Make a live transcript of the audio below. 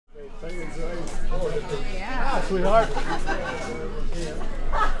sweetheart.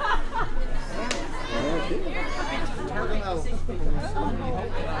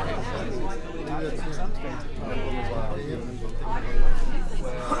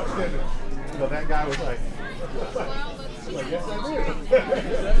 So that guy was like, yes, I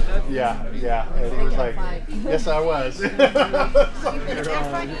did. Yeah. And he was like, yes, I was. Your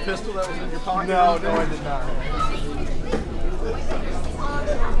pistol that was in your pocket? No, I did not.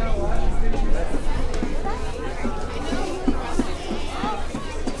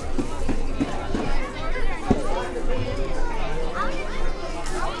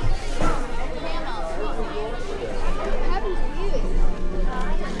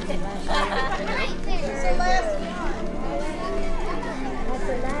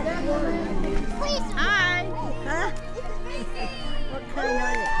 Hi. Huh? What kind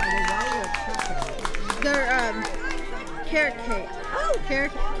are they? Are they white or chocolate? They're carrot cake. Oh,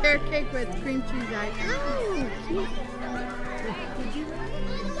 carrot cake with cream cheese ice. Oh, cute. Did you?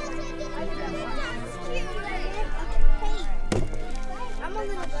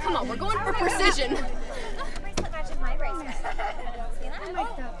 Come on, we're going for precision. Bracelet matches my bracelet. See that?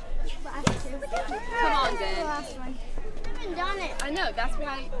 Come on, Ben. I haven't done it. I know, that's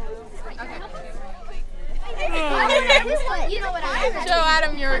why. Okay. You know what I Show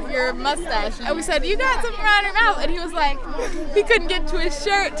Adam your mustache. And we said, you got something around your mouth. And he was like, he couldn't get to his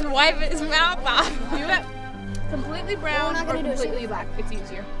shirt to wipe his mouth off. You went completely brown or completely black. It's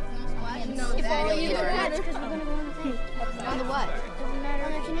easier. If only you had it. On the what? Doesn't matter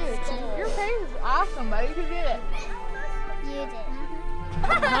on the canoe. Your face is awesome, buddy. Who did it? You did.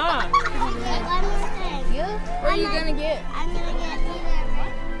 Huh? Okay, one more thing. You? What are you going to get? I'm going to get either.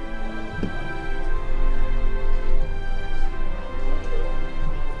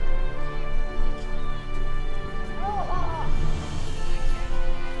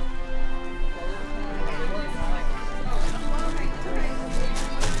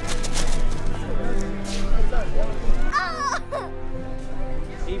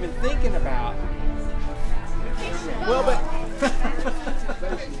 Even thinking about. Well, but.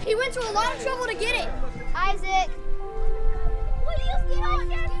 He went to a lot of trouble to get it. Isaac. Please get on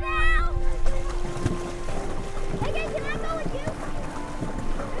yourself. Hey, can I go with you?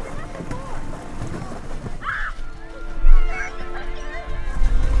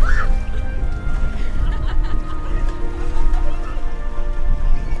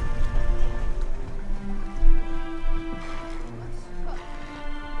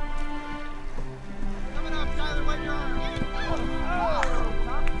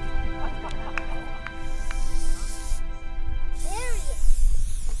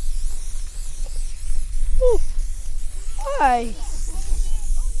 Hi.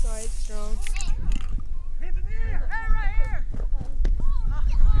 Sorry, it's strong.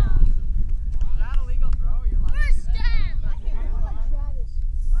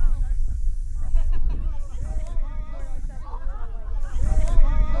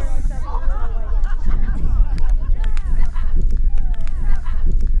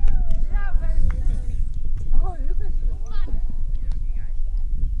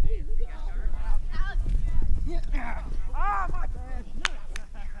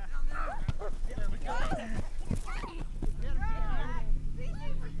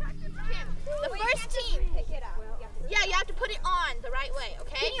 Yeah, you have to put it on the right way,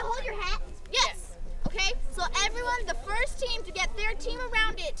 okay? Can you hold your hat? Yes. Okay, so everyone, the first team to get their team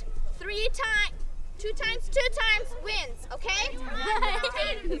around it 2 times wins, okay?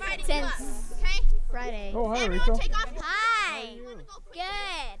 Since okay? Friday. Oh, hi, Everyone Rachel. take off. Hi.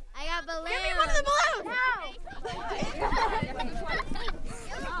 Good. I got balloons. Give me one of the balloons. No.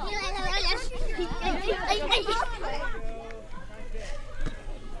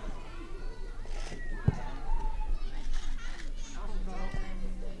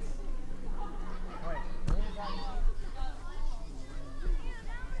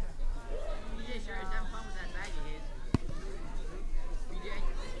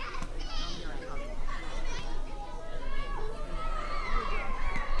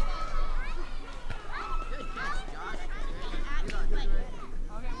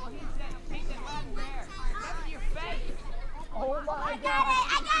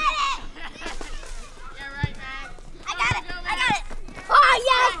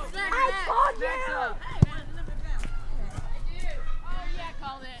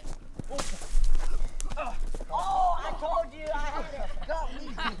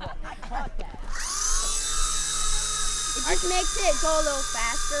 It just makes it go a little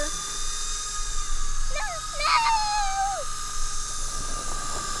faster. No!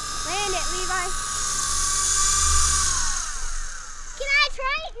 Land it, Levi. Can I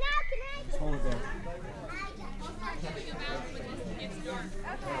try it now? Can I? Hold it there.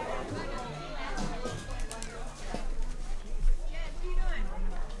 Okay.